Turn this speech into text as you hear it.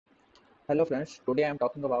Hello friends, today I am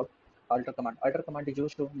talking about alter command. Alter command is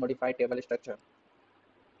used to modify table structure.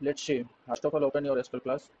 Let's see. First of all, open your SQL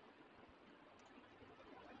Plus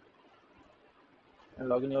and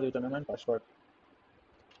log in your username and password.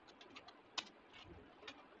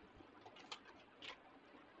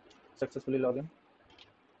 Successfully log in.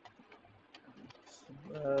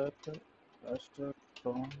 First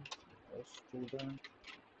from student.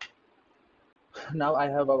 Now I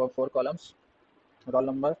have our 4 columns: roll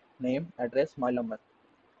number, name, address, mobile number.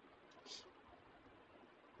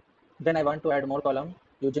 Then I want to add more column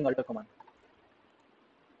using alter command.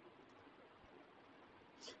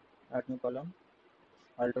 Add new column.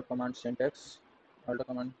 Alter command syntax. Alter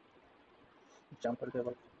command example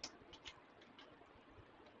table.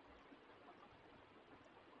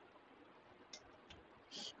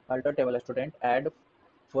 Alter table student. Add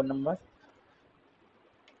phone number.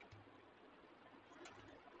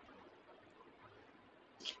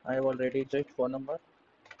 I have already checked phone number.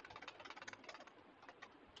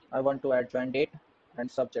 I want to add join date and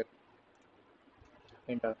subject.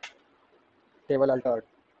 Enter. Table altered.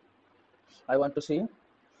 I want to see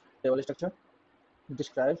table structure.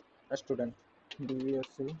 Describe a student.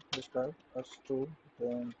 DSC describe a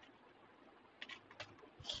student.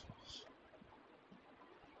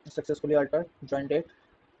 Successfully altered join date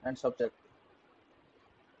and subject.